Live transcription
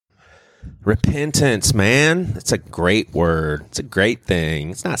Repentance, man. It's a great word. It's a great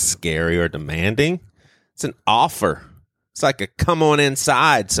thing. It's not scary or demanding. It's an offer. It's like a come on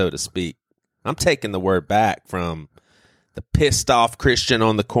inside, so to speak. I'm taking the word back from the pissed off Christian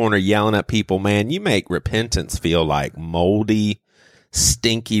on the corner yelling at people. Man, you make repentance feel like moldy,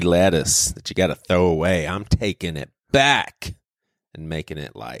 stinky lettuce that you got to throw away. I'm taking it back and making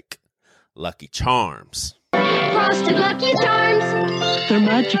it like Lucky Charms. Frosted Lucky Charms. They're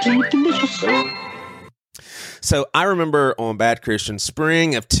magically delicious. So I remember on Bad Christian,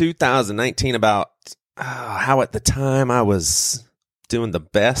 spring of 2019, about how at the time I was doing the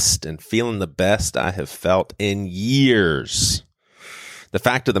best and feeling the best I have felt in years. The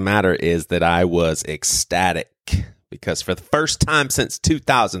fact of the matter is that I was ecstatic because for the first time since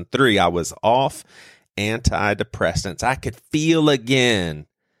 2003, I was off antidepressants. I could feel again,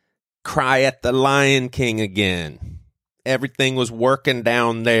 cry at the Lion King again. Everything was working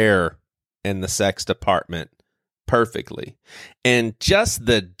down there in the sex department perfectly. And just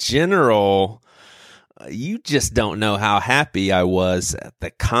the general, you just don't know how happy I was at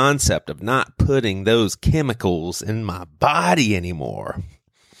the concept of not putting those chemicals in my body anymore.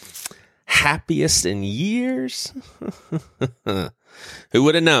 Happiest in years? Who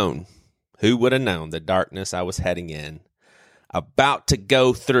would have known? Who would have known the darkness I was heading in? About to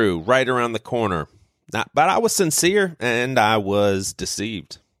go through, right around the corner. But I was sincere and I was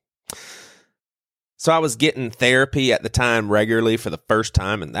deceived. So I was getting therapy at the time regularly for the first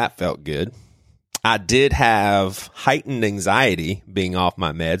time, and that felt good. I did have heightened anxiety being off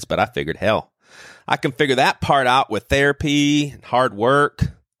my meds, but I figured, hell, I can figure that part out with therapy and hard work.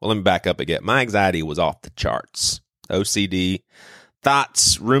 Well, let me back up again. My anxiety was off the charts. OCD,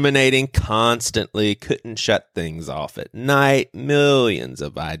 thoughts ruminating constantly, couldn't shut things off at night, millions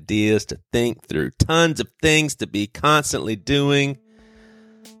of ideas to think through, tons of things to be constantly doing.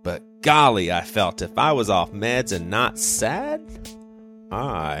 But golly, I felt if I was off meds and not sad,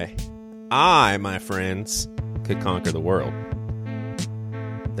 I, my friends, could conquer the world.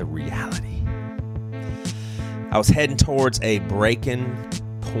 The reality. I was heading towards a breaking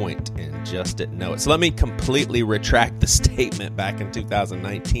point and just didn't know it. So let me completely retract the statement back in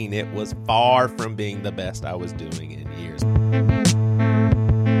 2019. It was far from being the best I was doing in years.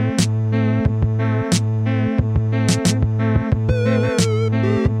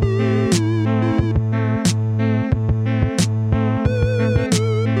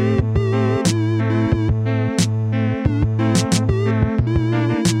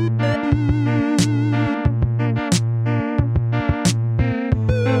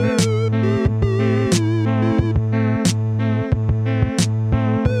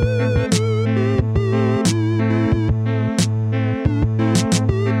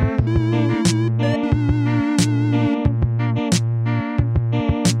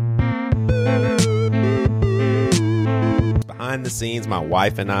 Behind the scenes, my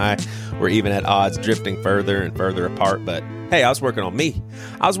wife and I were even at odds, drifting further and further apart. But hey, I was working on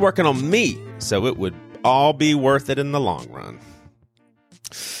me. So it would all be worth it in the long run.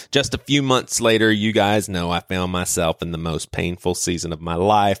 Just a few months later, you guys know I found myself in the most painful season of my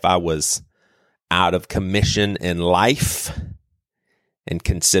life. I was out of commission in life and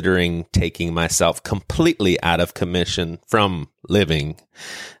considering taking myself completely out of commission from living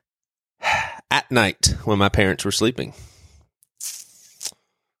at night when my parents were sleeping.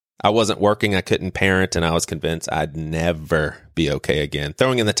 I wasn't working, I couldn't parent, and I was convinced I'd never be okay again.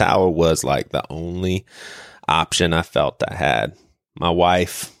 Throwing in the towel was like the only option I felt I had. My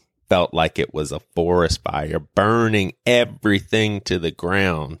wife felt like it was a forest fire, burning everything to the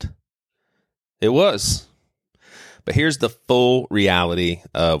ground. It was. But here's the full reality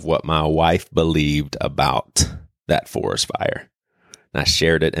of what my wife believed about that forest fire. And I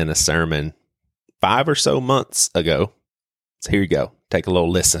shared it in a sermon 5 or so months ago. So here you go. Take a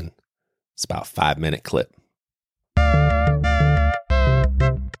little listen. It's about a 5-minute clip.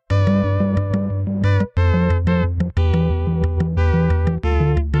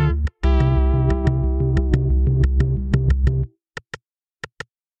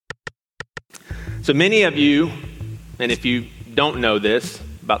 So many of you, and if you don't know this,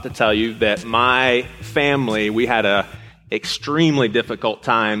 I'm about to tell you that my family, we had a extremely difficult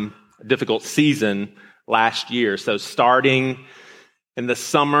season last year. So starting in the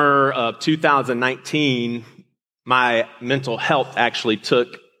summer of 2019, my mental health actually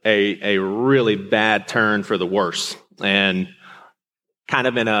took a really bad turn for the worse, and kind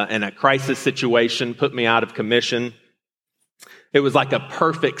of in a crisis situation, put me out of commission. It was like a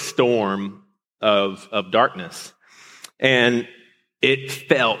perfect storm of darkness, and it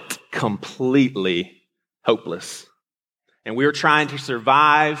felt completely hopeless. And we were trying to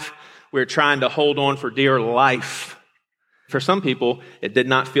survive. we're trying to hold on for dear life. For some people, it did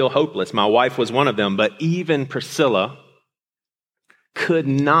not feel hopeless. My wife was one of them, but even Priscilla could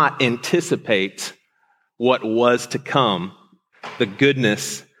not anticipate what was to come, the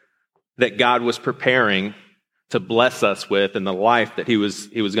goodness that God was preparing to bless us with and the life that he was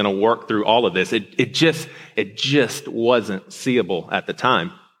going to work through all of this. It just wasn't seeable at the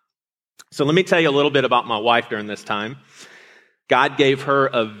time. So let me tell you a little bit about my wife during this time. God gave her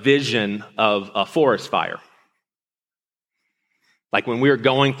a vision of a forest fire. Like when we were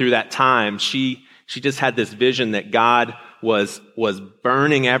going through that time, she just had this vision that God was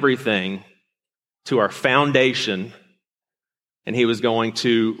burning everything to our foundation, and he was going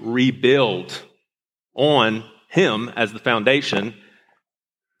to rebuild on him as the foundation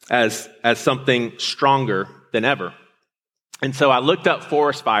as something stronger than ever. And so I looked up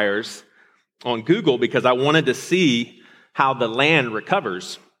forest fires on Google because I wanted to see how the land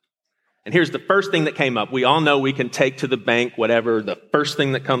recovers. And here's the first thing that came up. We all know we can take to the bank whatever, the first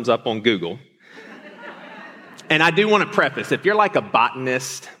thing that comes up on Google. And I do want to preface, if you're like a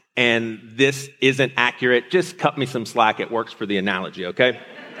botanist and this isn't accurate, just cut me some slack. It works for the analogy, okay?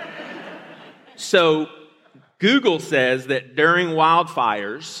 So Google says that during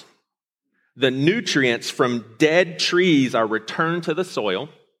wildfires, the nutrients from dead trees are returned to the soil,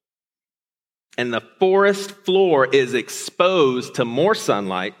 and the forest floor is exposed to more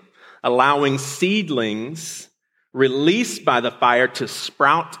sunlight, allowing seedlings released by the fire to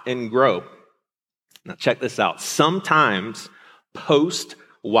sprout and grow. Now check this out. Sometimes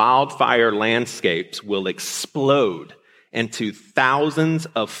post-wildfire landscapes will explode into thousands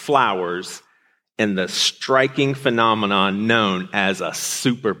of flowers in the striking phenomenon known as a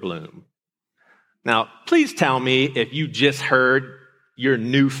super bloom. Now, please tell me if you just heard your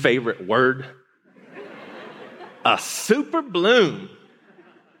new favorite word. A super bloom.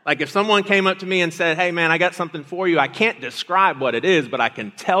 Like if someone came up to me and said, hey man, I got something for you. I can't describe what it is, but I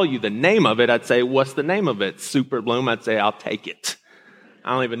can tell you the name of it. I'd say, what's the name of it? Super bloom. I'd say, I'll take it.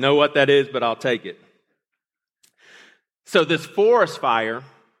 I don't even know what that is, but I'll take it. So this forest fire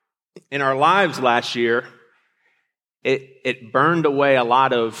in our lives last year, it burned away a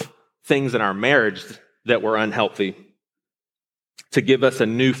lot of things in our marriage that were unhealthy to give us a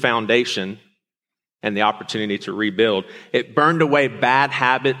new foundation and the opportunity to rebuild. It burned away bad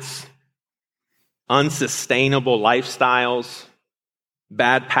habits, unsustainable lifestyles,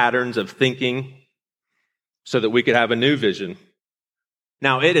 bad patterns of thinking, so that we could have a new vision.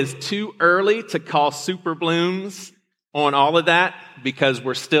 Now, it is too early to call super blooms on all of that because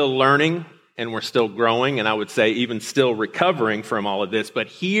we're still learning and we're still growing, and I would say even still recovering from all of this. But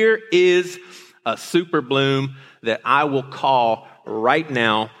here is a super bloom that I will call right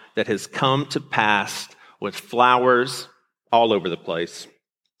now that has come to pass with flowers all over the place.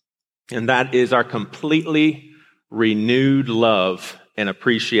 And that is our completely renewed love and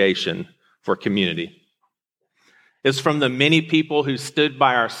appreciation for community. It's from the many people who stood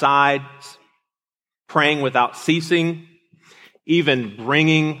by our sides, praying without ceasing, even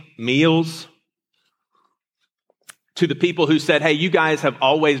bringing meals, to the people who said, hey, you guys have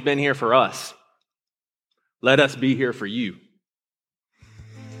always been here for us. Let us be here for you.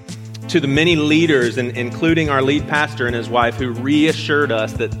 To the many leaders, including our lead pastor and his wife, who reassured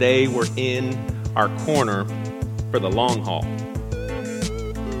us that they were in our corner for the long haul.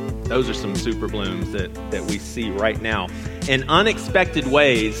 Those are some super blooms that we see right now. In unexpected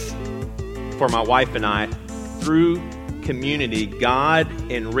ways, for my wife and I, through community, God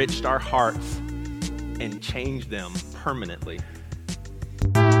enriched our hearts and changed them permanently.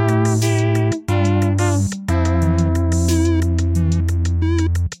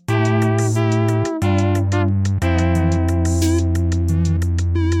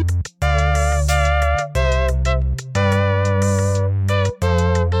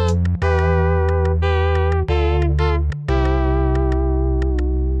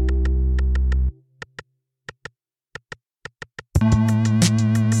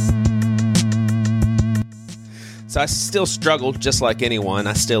 So I still struggle just like anyone.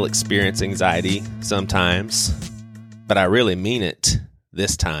 I still experience anxiety sometimes, but I really mean it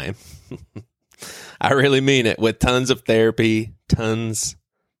this time. I really mean it, with tons of therapy, tons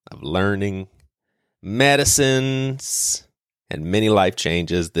of learning, medicines, and many life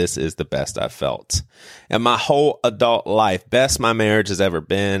changes. This is the best I've felt in my whole adult life. Best my marriage has ever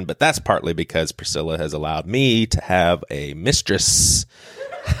been, but that's partly because Priscilla has allowed me to have a mistress.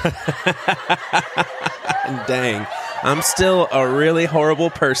 Dang, I'm still a really horrible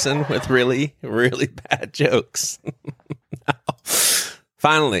person with really, really bad jokes.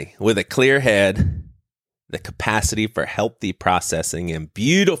 Finally, with a clear head, the capacity for healthy processing, and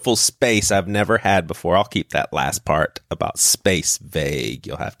beautiful space I've never had before. I'll keep that last part about space vague.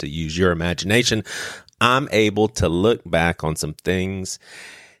 You'll have to use your imagination. I'm able to look back on some things,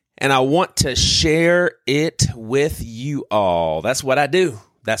 and I want to share it with you all. That's what I do.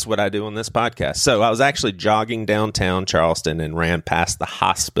 That's what I do on this podcast. So I was actually jogging downtown Charleston and ran past the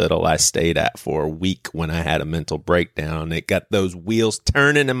hospital I stayed at for a week when I had a mental breakdown. It got those wheels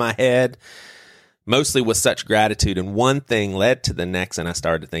turning in my head, mostly with such gratitude. And one thing led to the next, and I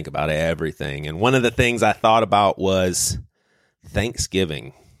started to think about everything. And one of the things I thought about was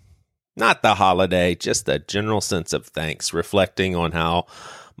Thanksgiving. Not the holiday, just a general sense of thanks, reflecting on how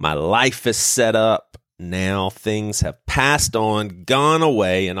my life is set up. Now things have passed on, gone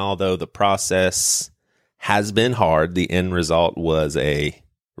away, and although the process has been hard, the end result was a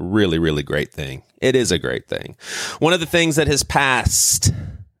really, really great thing. It is a great thing. One of the things that has passed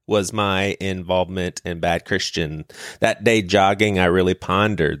was my involvement in Bad Christian. That day jogging, I really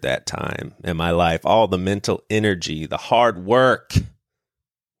pondered that time in my life, all the mental energy, the hard work.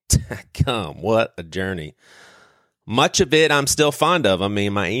 What a journey. Much of it I'm still fond of. I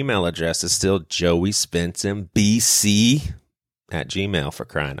mean, my email address is still joeyspencenbc@gmail, for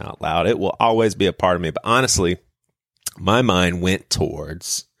crying out loud. It will always be a part of me. But honestly, my mind went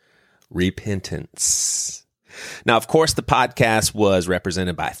towards repentance. Now, of course, the podcast was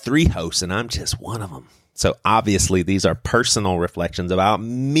represented by 3 hosts, and I'm just one of them. So obviously, these are personal reflections about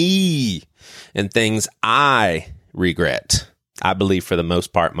me and things I regret. I believe for the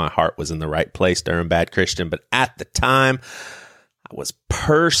most part, my heart was in the right place during Bad Christian. But at the time, I was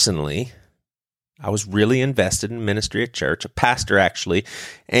really invested in ministry at church, a pastor actually,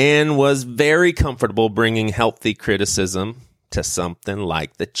 and was very comfortable bringing healthy criticism to something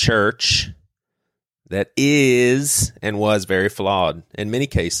like the church that is and was very flawed in many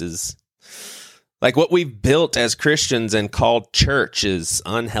cases. Like what we've built as Christians and called church is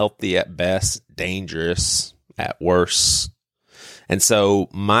unhealthy at best, dangerous at worst. And so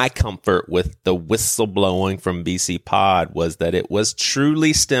my comfort with the whistleblowing from BC Pod was that it was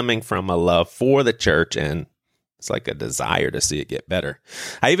truly stemming from a love for the church, and it's like a desire to see it get better.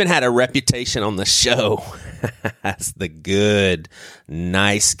 I even had a reputation on the show as the good,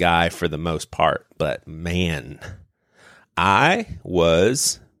 nice guy for the most part. But man, I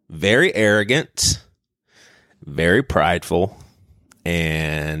was very arrogant, very prideful.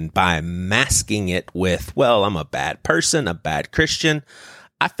 And by masking it with, well, I'm a bad person, a bad Christian,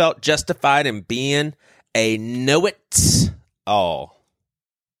 I felt justified in being a know-it-all.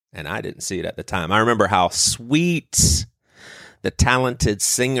 And I didn't see it at the time. I remember how sweet the talented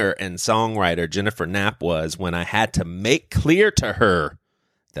singer and songwriter Jennifer Knapp was when I had to make clear to her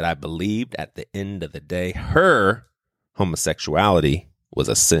that I believed at the end of the day her homosexuality was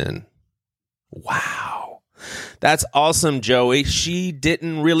a sin. Wow. That's awesome, Joey. She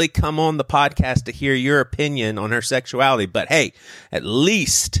didn't really come on the podcast to hear your opinion on her sexuality, but hey, at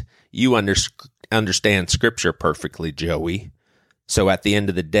least you understand Scripture perfectly, Joey. So at the end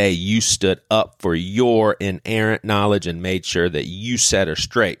of the day, you stood up for your inerrant knowledge and made sure that you set her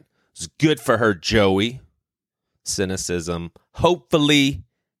straight. It's good for her, Joey. Cynicism, hopefully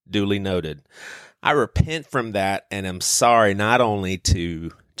duly noted. I repent from that and am sorry not only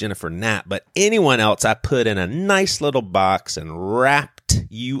to Jennifer Knapp, but anyone else I put in a nice little box and wrapped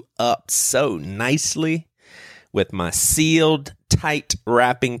you up so nicely with my sealed, tight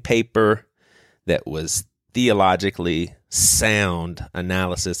wrapping paper that was theologically sound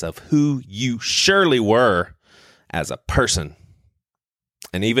analysis of who you surely were as a person.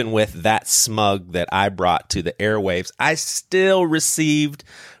 And even with that smug that I brought to the airwaves, I still received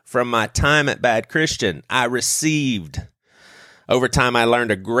from my time at Bad Christian. Over time, I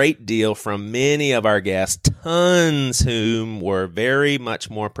learned a great deal from many of our guests, tons whom were very much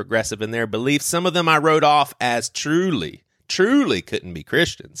more progressive in their beliefs. Some of them I wrote off as truly couldn't be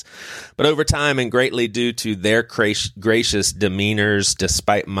Christians. But over time, and greatly due to their gracious demeanors,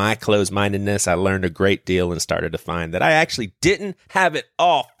 despite my closed-mindedness, I learned a great deal and started to find that I actually didn't have it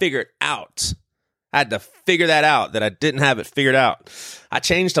all figured out. I had to figure that out, that I didn't have it figured out. I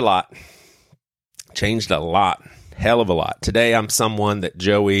changed a lot. Hell of a lot. Today, I'm someone that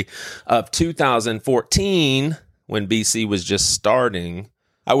Joey of 2014, when BC was just starting,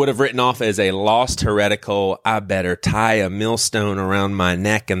 I would have written off as a lost heretical. I better tie a millstone around my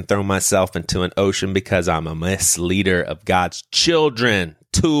neck and throw myself into an ocean because I'm a misleader of God's children,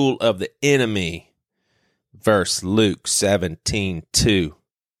 tool of the enemy. Verse Luke 17:2.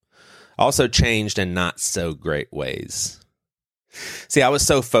 Also changed in not so great ways. See, I was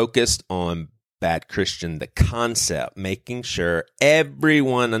so focused on bad Christian, the concept, making sure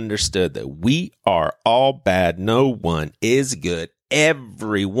everyone understood that we are all bad. No one is good.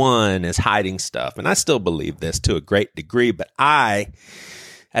 Everyone is hiding stuff. And I still believe this to a great degree, but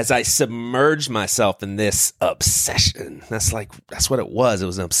as I submerged myself in this obsession, that's what it was. It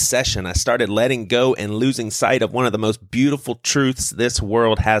was an obsession. I started letting go and losing sight of one of the most beautiful truths this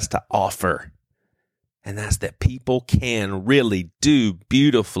world has to offer. And that's that people can really do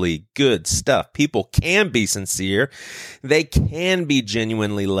beautifully good stuff. People can be sincere. They can be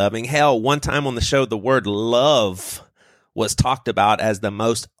genuinely loving. Hell, one time on the show, the word love was talked about as the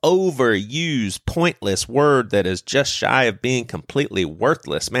most overused, pointless word that is just shy of being completely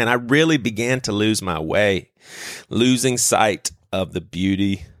worthless. Man, I really began to lose my way, losing sight of the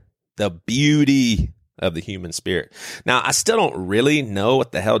beauty of the human spirit. Now, I still don't really know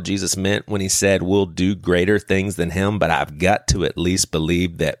what the hell Jesus meant when he said we'll do greater things than him, but I've got to at least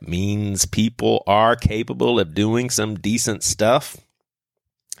believe that means people are capable of doing some decent stuff.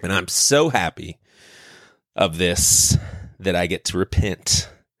 And I'm so happy of this that I get to repent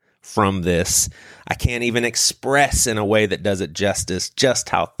from this. I can't even express in a way that does it justice just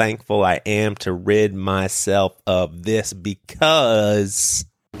how thankful I am to rid myself of this, because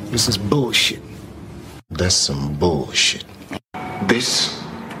this is bullshit. That's some bullshit. This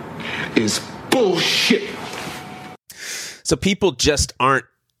is bullshit. So people just aren't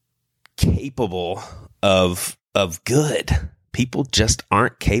capable of good. People just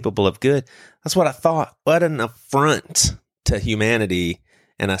aren't capable of good. That's what I thought. What an affront to humanity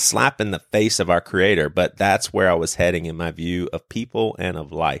and a slap in the face of our Creator. But that's where I was heading in my view of people and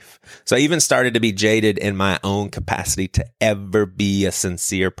of life. So I even started to be jaded in my own capacity to ever be a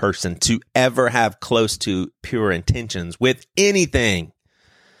sincere person, to ever have close to pure intentions with anything.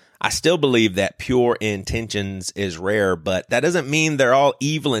 I still believe that pure intentions is rare, but that doesn't mean they're all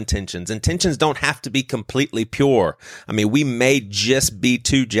evil intentions. Intentions don't have to be completely pure. I mean, we may just be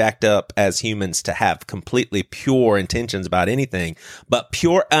too jacked up as humans to have completely pure intentions about anything, but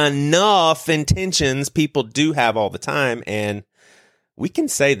pure enough intentions people do have all the time. And we can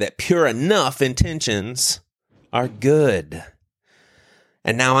say that pure enough intentions are good.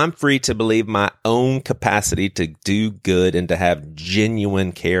 And now I'm free to believe my own capacity to do good and to have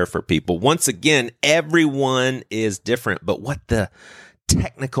genuine care for people. Once again, everyone is different, but what the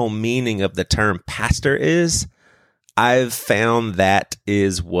technical meaning of the term pastor is, I've found that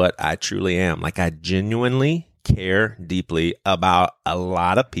is what I truly am. Like, I genuinely care deeply about a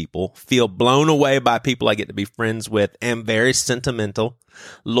lot of people, feel blown away by people I get to be friends with, am very sentimental,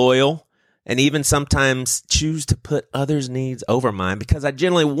 loyal, and even sometimes choose to put others' needs over mine because I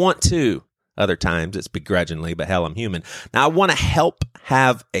generally want to. Other times it's begrudgingly, but hell, I'm human. Now, I want to help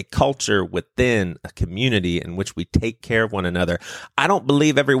have a culture within a community in which we take care of one another. I don't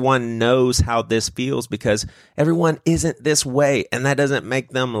believe everyone knows how this feels because everyone isn't this way, and that doesn't make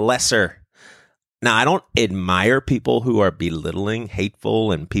them lesser. Now, I don't admire people who are belittling,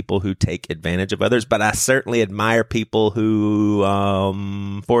 hateful, and people who take advantage of others, but I certainly admire people who,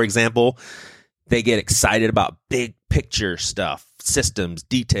 for example, they get excited about big picture stuff, systems,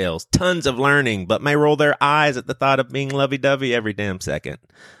 details, tons of learning, but may roll their eyes at the thought of being lovey-dovey every damn second.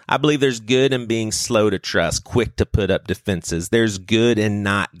 I believe there's good in being slow to trust, quick to put up defenses. There's good in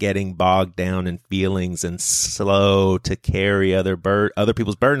not getting bogged down in feelings and slow to carry other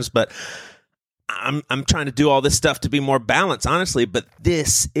people's burdens, but I'm trying to do all this stuff to be more balanced, honestly, but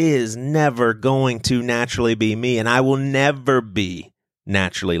this is never going to naturally be me, and I will never be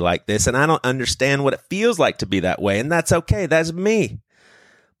naturally like this, and I don't understand what it feels like to be that way, and that's okay. That's me.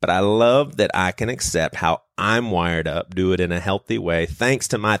 But I love that I can accept how I'm wired up, do it in a healthy way, thanks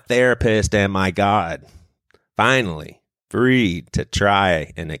to my therapist and my God. Finally, free to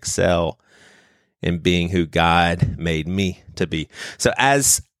try and excel in being who God made me to be. So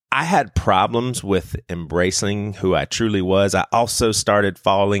as I had problems with embracing who I truly was, I also started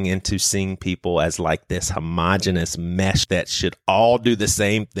falling into seeing people as like this homogenous mesh that should all do the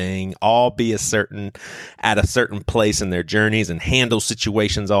same thing, all be at a certain place in their journeys and handle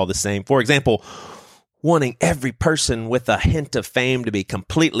situations all the same. For example, wanting every person with a hint of fame to be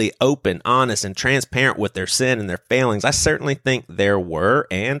completely open, honest, and transparent with their sin and their failings. I certainly think there were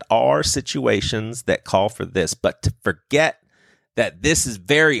and are situations that call for this, but to forget that this is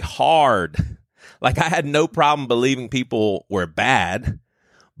very hard. Like, I had no problem believing people were bad,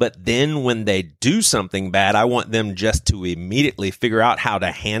 but then when they do something bad, I want them just to immediately figure out how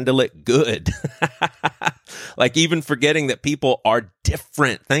to handle it good. Like, even forgetting that people are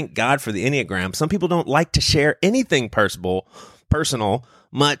different. Thank God for the Enneagram. Some people don't like to share anything personal,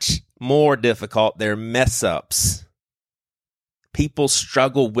 much more difficult their mess ups. People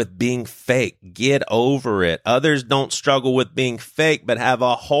struggle with being fake. Get over it. Others don't struggle with being fake, but have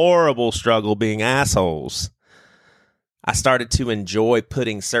a horrible struggle being assholes. I started to enjoy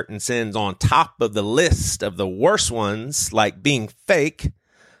putting certain sins on top of the list of the worst ones, like being fake,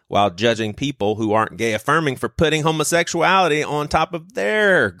 while judging people who aren't gay affirming for putting homosexuality on top of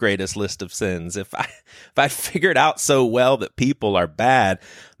their greatest list of sins. If I figured out so well that people are bad,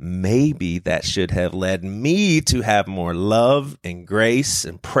 maybe that should have led me to have more love and grace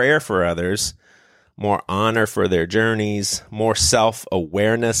and prayer for others, more honor for their journeys, more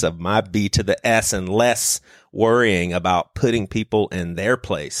self-awareness of my B to the S, and less worrying about putting people in their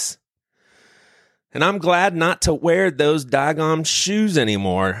place. And I'm glad not to wear those doggone shoes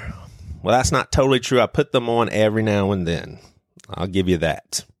anymore. Well, that's not totally true. I put them on every now and then. I'll give you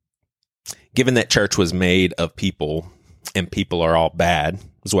that. Given that church was made of people and people are all bad,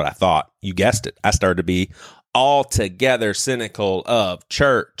 is what I thought. You guessed it. I started to be altogether cynical of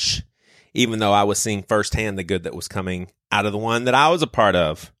church, even though I was seeing firsthand the good that was coming out of the one that I was a part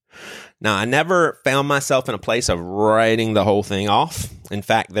of. Now, I never found myself in a place of writing the whole thing off. In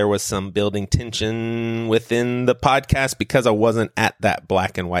fact, there was some building tension within the podcast because I wasn't at that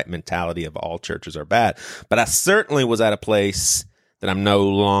black and white mentality of all churches are bad. But I certainly was at a place that I'm no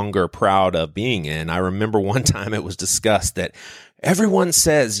longer proud of being in. I remember one time it was discussed that everyone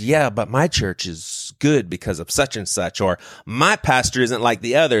says, yeah, but my church is good because of such and such, or my pastor isn't like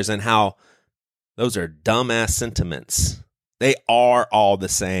the others, and how those are dumbass sentiments. They are all the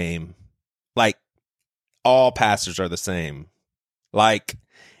same. Like, all pastors are the same. Like,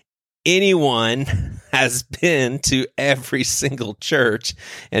 anyone has been to every single church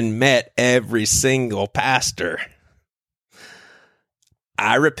and met every single pastor.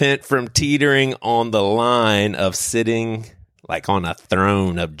 I repent from teetering on the line of sitting like on a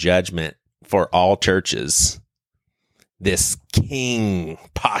throne of judgment for all churches. This king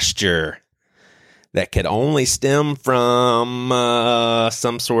posture that could only stem from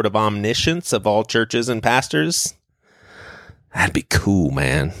some sort of omniscience of all churches and pastors. That'd be cool,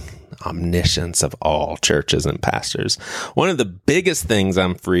 man. Omniscience of all churches and pastors. One of the biggest things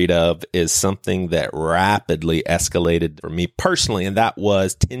I'm freed of is something that rapidly escalated for me personally, and that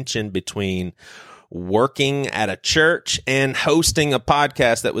was tension between working at a church and hosting a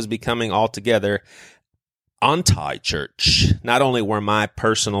podcast that was becoming altogether anti-church. Not only were my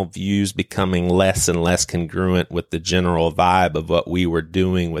personal views becoming less and less congruent with the general vibe of what we were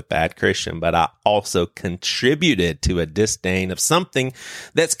doing with Bad Christian, but I also contributed to a disdain of something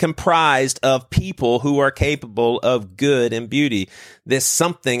that's comprised of people who are capable of good and beauty. This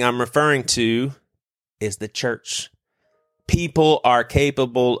something I'm referring to is the church. People are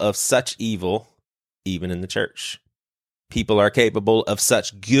capable of such evil, even in the church. People are capable of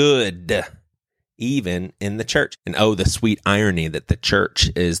such good, even in the church. And oh, the sweet irony that the church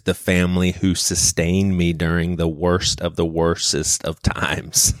is the family who sustained me during the worst of the worstest of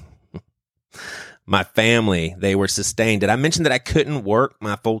times. My family, they were sustained. Did I mention that I couldn't work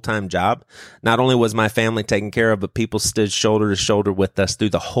my full-time job? Not only was my family taken care of, but people stood shoulder to shoulder with us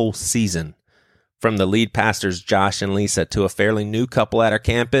through the whole season. From the lead pastors, Josh and Lisa, to a fairly new couple at our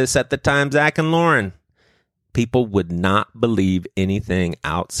campus at the time, Zach and Lauren. People would not believe anything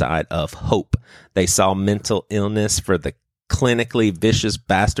outside of hope. They saw mental illness for the clinically vicious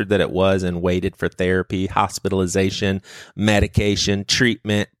bastard that it was and waited for therapy, hospitalization, medication,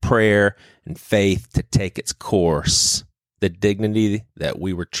 treatment, prayer, and faith to take its course. The dignity that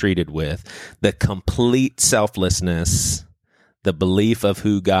we were treated with, the complete selflessness, the belief of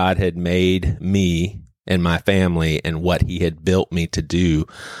who God had made me and my family and what he had built me to do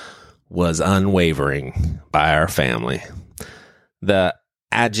was unwavering by our family. The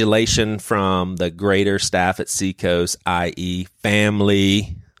adulation from the greater staff at Seacoast, i.e.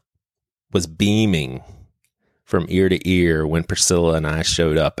 family, was beaming from ear to ear when Priscilla and I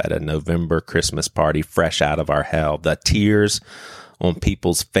showed up at a November Christmas party fresh out of our hell. The tears on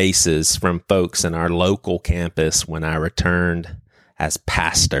people's faces from folks in our local campus when I returned as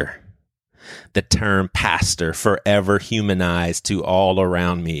pastor. The term pastor forever humanized to all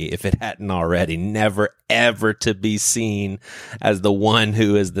around me, if it hadn't already, never ever to be seen as the one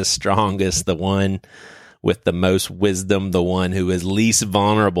who is the strongest, the one with the most wisdom, the one who is least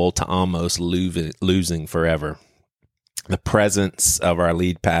vulnerable to almost losing forever. The presence of our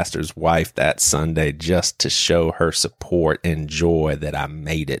lead pastor's wife that Sunday just to show her support and joy that I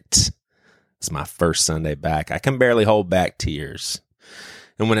made it. It's my first Sunday back. I can barely hold back tears.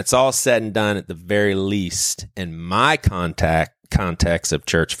 And when it's all said and done, at the very least, in my context of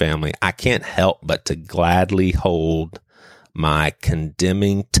church family, I can't help but to gladly hold my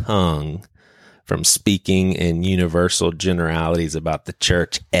condemning tongue from speaking in universal generalities about the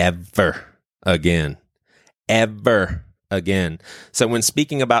church ever again. Ever again. So when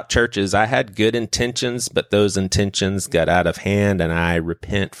speaking about churches, I had good intentions, but those intentions got out of hand, and I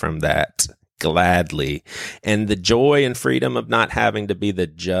repent from that gladly. And the joy and freedom of not having to be the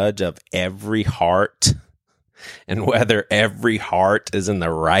judge of every heart and whether every heart is in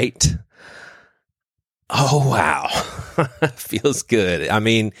the right. Oh, wow. Feels good. I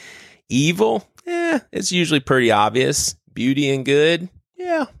mean, evil, it's usually pretty obvious. Beauty and good,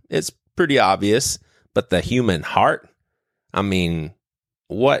 it's pretty obvious. But the human heart, I mean,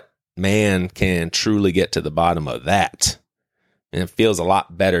 what man can truly get to the bottom of that? And it feels a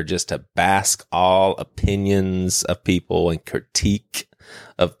lot better just to bask all opinions of people and critique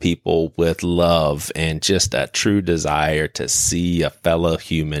of people with love and just a true desire to see a fellow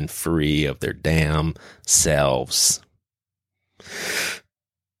human free of their damn selves.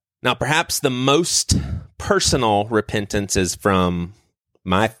 Now, perhaps the most personal repentance is from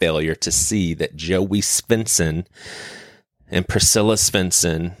my failure to see that Joey Svensson and Priscilla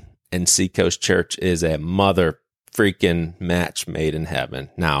Svensson and Seacoast Church is a mother freaking match made in heaven.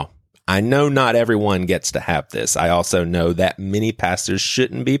 Now, I know not everyone gets to have this. I also know that many pastors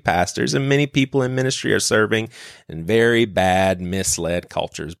shouldn't be pastors, and many people in ministry are serving in very bad, misled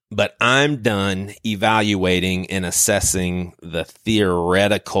cultures. But I'm done evaluating and assessing the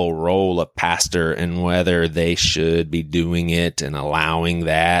theoretical role of pastor and whether they should be doing it and allowing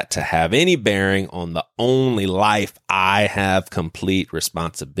that to have any bearing on the only life I have complete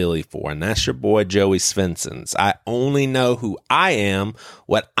responsibility for. And that's your boy, Joey Svensson's. I only know who I am,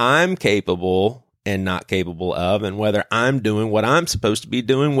 what I'm capable and not capable of, and whether I'm doing what I'm supposed to be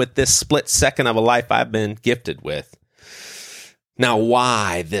doing with this split second of a life I've been gifted with. Now,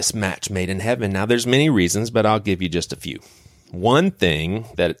 why this match made in heaven? Now, there's many reasons, but I'll give you just a few. One thing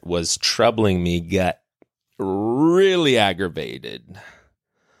that was troubling me, got really aggravated,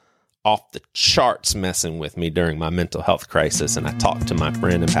 off the charts messing with me during my mental health crisis, and I talked to my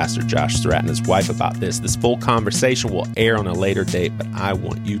friend and Pastor Josh Surratt and his wife about this. This full conversation will air on a later date, but I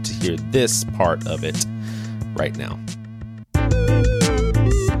want you to hear this part of it right now.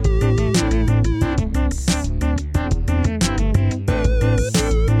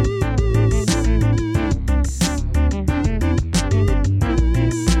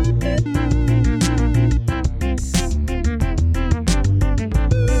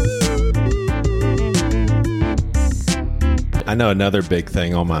 I know another big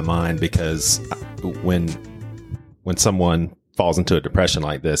thing on my mind, because when someone falls into a depression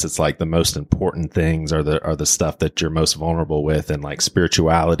like this, it's like the most important things are the stuff that you're most vulnerable with, and like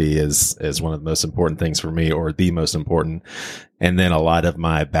spirituality is one of the most important things for me, or the most important. And then a lot of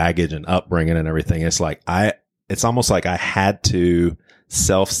my baggage and upbringing and everything, it's almost like I had to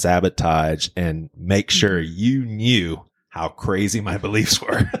self-sabotage and make sure you knew how crazy my beliefs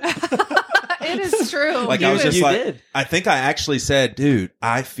were. It is true. Like, I was just like, I think I actually said, dude,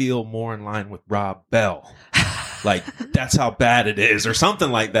 I feel more in line with Rob Bell. Like, that's how bad it is, or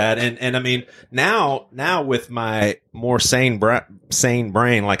something like that. And I mean, now with my more sane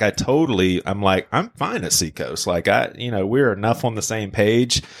brain, like I'm like, I'm fine at Seacoast. Like, we're enough on the same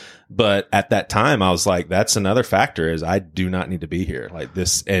page. But at that time, I was like, that's another factor, is I do not need to be here like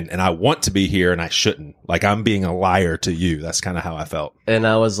this. And I want to be here, and I shouldn't. Like, I'm being a liar to you. That's kind of how I felt. And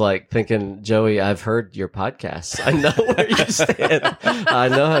I was like thinking, Joey, I've heard your podcasts. I know where you stand. I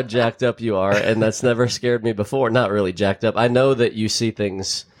know how jacked up you are. And that's never scared me before. Not really jacked up. I know that you see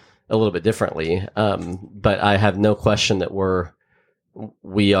things a little bit differently. But I have no question that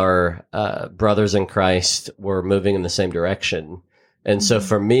we are brothers in Christ. We're moving in the same direction. And so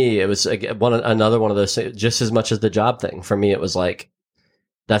for me, it was another one of those things, just as much as the job thing. For me, it was like,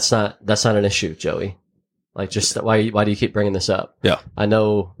 that's not an issue, Joey. Like, just why do you keep bringing this up? Yeah. I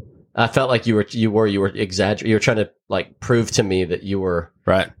know. I felt like you were exaggerating. You were trying to like prove to me that you were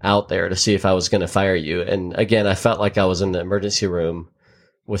right out there to see if I was going to fire you. And again, I felt like I was in the emergency room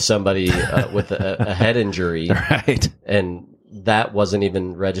with somebody with a head injury. Right. And that wasn't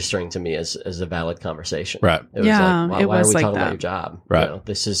even registering to me as a valid conversation. Right. It was like, why are we talking about your job? Right.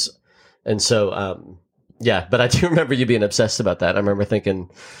 This is, and so, but I do remember you being obsessed about that. I remember thinking,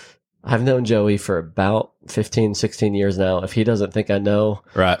 I've known Joey for about 15, 16 years now. If he doesn't think I know,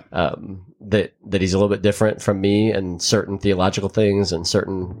 right, that he's a little bit different from me and certain theological things and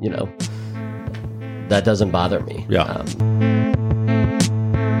certain, that doesn't bother me. Yeah.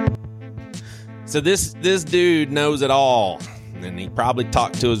 So this dude knows it all. And he probably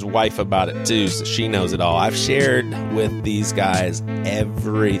talked to his wife about it too, so she knows it all. I've shared with these guys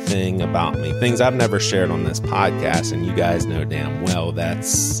everything about me, things I've never shared on this podcast, and you guys know damn well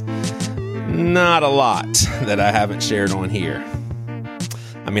that's Not a lot that I haven't shared on here.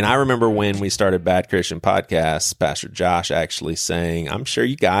 I mean, I remember when we started Bad Christian Podcast, Pastor Josh actually saying, I'm sure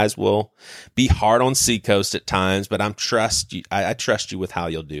you guys will be hard on Seacoast at times, but I trust you with how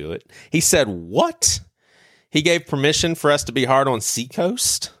you'll do it. He said, what? He gave permission for us to be hard on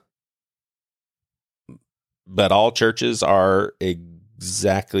Seacoast? But all churches are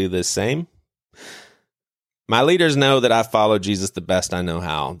exactly the same? My leaders know that I follow Jesus the best I know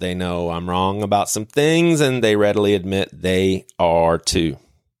how. They know I'm wrong about some things, and they readily admit they are too.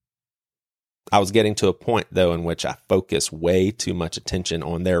 I was getting to a point, though, in which I focus way too much attention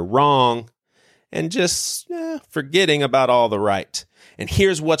on their wrong and just forgetting about all the right. And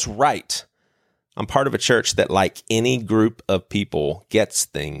here's what's right. I'm part of a church that, like any group of people, gets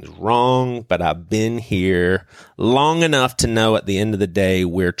things wrong, but I've been here long enough to know at the end of the day,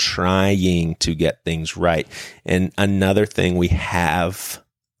 we're trying to get things right. And another thing we have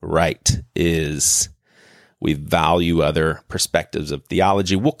right is we value other perspectives of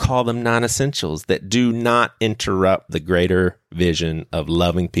theology. We'll call them non-essentials that do not interrupt the greater vision of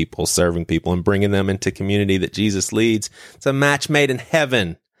loving people, serving people, and bringing them into community that Jesus leads. It's a match made in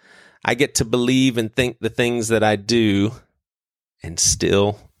heaven. I get to believe and think the things that I do and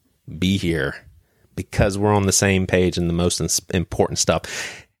still be here because we're on the same page in the most important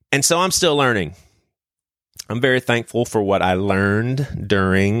stuff. And so I'm still learning. I'm very thankful for what I learned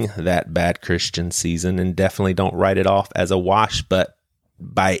during that Bad Christian season, and definitely don't write it off as a wash, but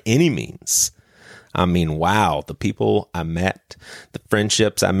by any means. I mean, wow, the people I met, the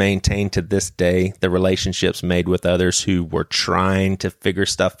friendships I maintain to this day, the relationships made with others who were trying to figure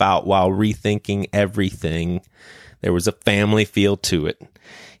stuff out while rethinking everything. There was a family feel to it.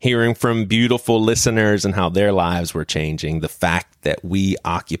 Hearing from beautiful listeners and how their lives were changing, the fact that we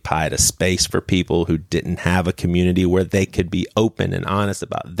occupied a space for people who didn't have a community where they could be open and honest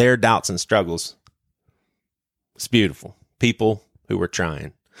about their doubts and struggles. It's beautiful. People who were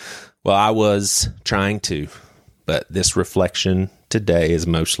trying. Well, I was trying to, but this reflection today is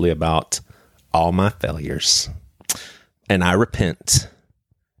mostly about all my failures. And I repent,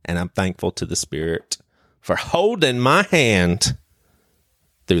 and I'm thankful to the Spirit for holding my hand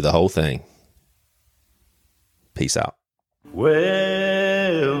through the whole thing. Peace out.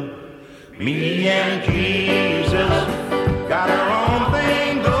 Well, me and King